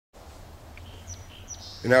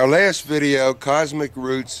In our last video, Cosmic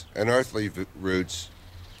Roots and Earthly Roots,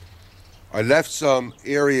 I left some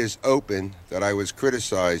areas open that I was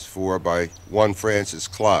criticized for by one Francis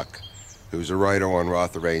Clock, who's a writer on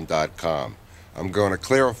Rotheraine.com. I'm going to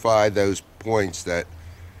clarify those points that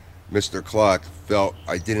Mr. Clock felt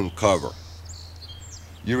I didn't cover.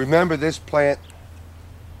 You remember this plant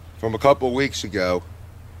from a couple weeks ago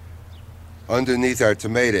underneath our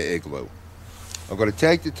tomato igloo. I'm going to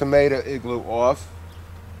take the tomato igloo off.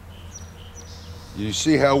 You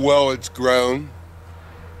see how well it's grown.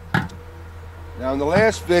 Now in the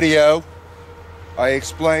last video, I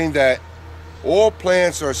explained that all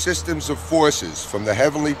plants are systems of forces from the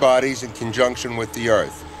heavenly bodies in conjunction with the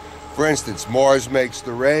earth. For instance, Mars makes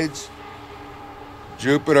the reds,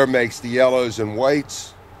 Jupiter makes the yellows and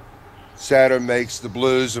whites, Saturn makes the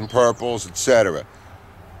blues and purples, etc.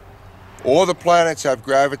 All the planets have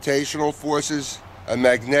gravitational forces and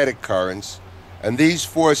magnetic currents, and these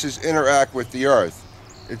forces interact with the earth.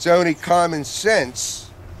 It's only common sense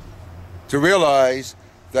to realize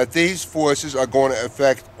that these forces are going to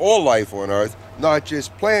affect all life on earth, not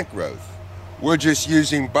just plant growth. We're just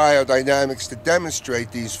using biodynamics to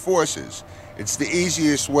demonstrate these forces. It's the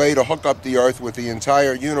easiest way to hook up the earth with the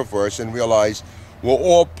entire universe and realize we're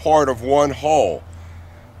all part of one whole.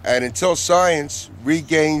 And until science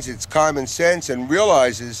regains its common sense and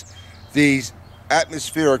realizes these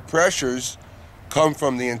atmospheric pressures come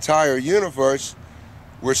from the entire universe,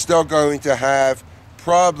 we're still going to have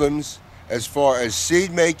problems as far as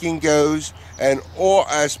seed making goes and all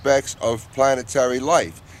aspects of planetary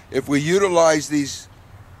life. If we utilize these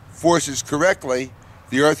forces correctly,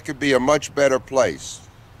 the earth could be a much better place.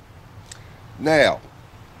 Now,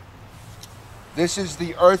 this is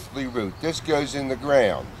the earthly root. This goes in the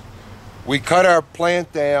ground. We cut our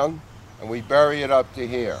plant down and we bury it up to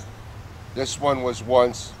here. This one was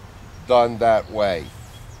once done that way.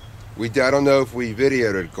 I don't know if we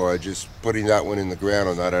videoed it, or just putting that one in the ground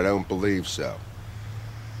or not. I don't believe so.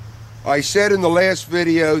 I said in the last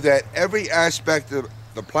video that every aspect of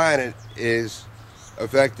the planet is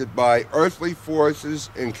affected by earthly forces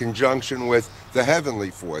in conjunction with the heavenly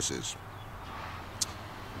forces.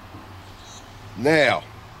 Now,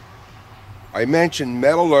 I mentioned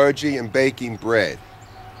metallurgy and baking bread.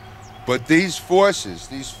 But these forces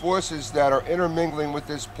that are intermingling with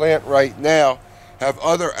this plant right now have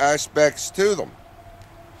other aspects to them.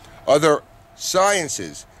 Other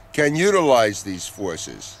sciences can utilize these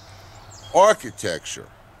forces. Architecture,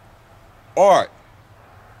 art,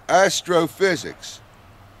 astrophysics,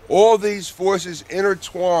 all these forces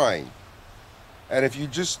intertwine. And if you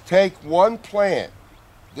just take one plant,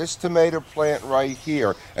 this tomato plant right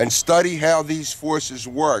here, and study how these forces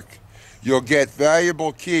work, you'll get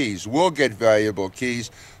valuable keys, we'll get valuable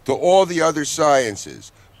keys to all the other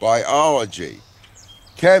sciences: biology,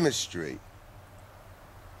 chemistry,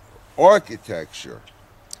 architecture,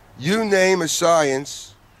 you name a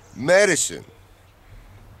science, medicine,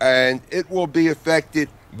 and it will be affected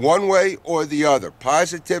one way or the other,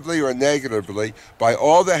 positively or negatively, by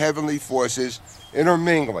all the heavenly forces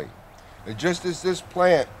intermingling. And just as this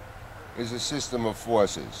plant is a system of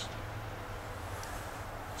forces,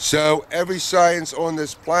 so every science on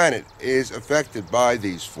this planet is affected by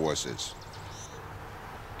these forces.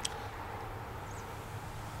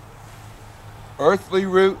 Earthly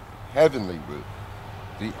root, heavenly root.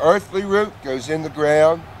 The earthly root goes in the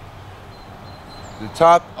ground. The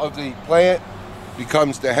top of the plant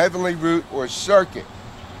becomes the heavenly root or circuit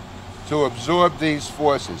to absorb these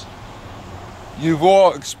forces. You've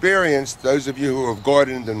all experienced, those of you who have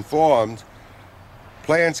gardened and farmed,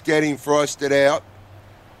 plants getting frosted out.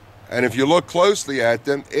 And if you look closely at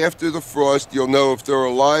them, after the frost, you'll know if they're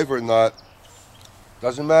alive or not.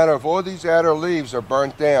 Doesn't matter if all these outer leaves are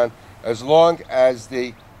burnt down, as long as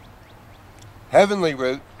the heavenly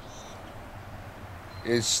root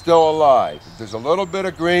is still alive. If there's a little bit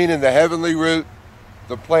of green in the heavenly root,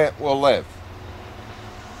 the plant will live.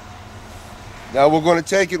 Now we're going to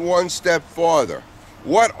take it one step farther.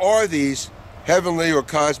 What are these heavenly or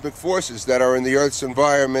cosmic forces that are in the Earth's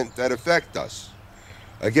environment that affect us?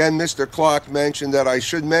 Again, Mr. Clock mentioned that I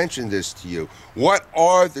should mention this to you. What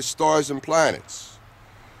are the stars and planets?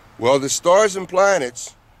 Well, the stars and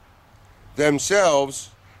planets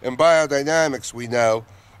themselves, in biodynamics we know,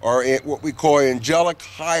 are in what we call angelic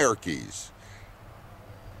hierarchies.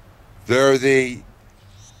 They're the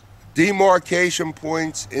demarcation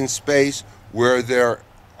points in space where there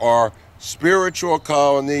are spiritual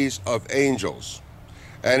colonies of angels.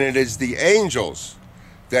 And it is the angels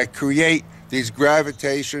that create these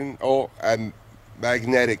gravitational and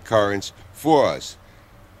magnetic currents for us.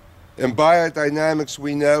 In biodynamics,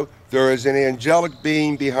 we know there is an angelic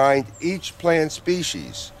being behind each plant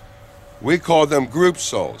species. We call them group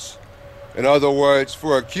souls. In other words,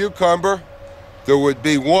 for a cucumber, there would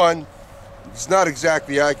be one, it's not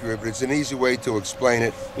exactly accurate, but it's an easy way to explain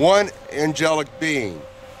it. One angelic being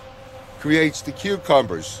creates the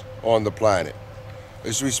cucumbers on the planet,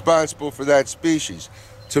 is responsible for that species.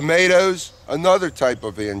 Tomatoes, another type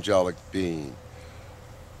of angelic being.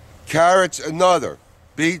 Carrots, another.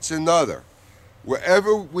 Beets, another.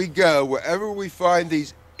 Wherever we go, wherever we find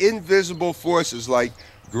these invisible forces like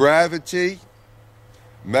gravity,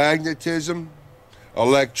 magnetism,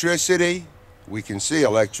 electricity, we can see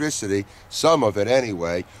electricity, some of it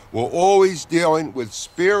anyway, we're always dealing with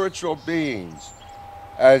spiritual beings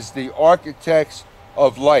as the architects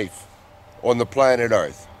of life on the planet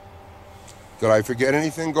Earth. Did I forget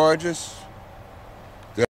anything, gorgeous?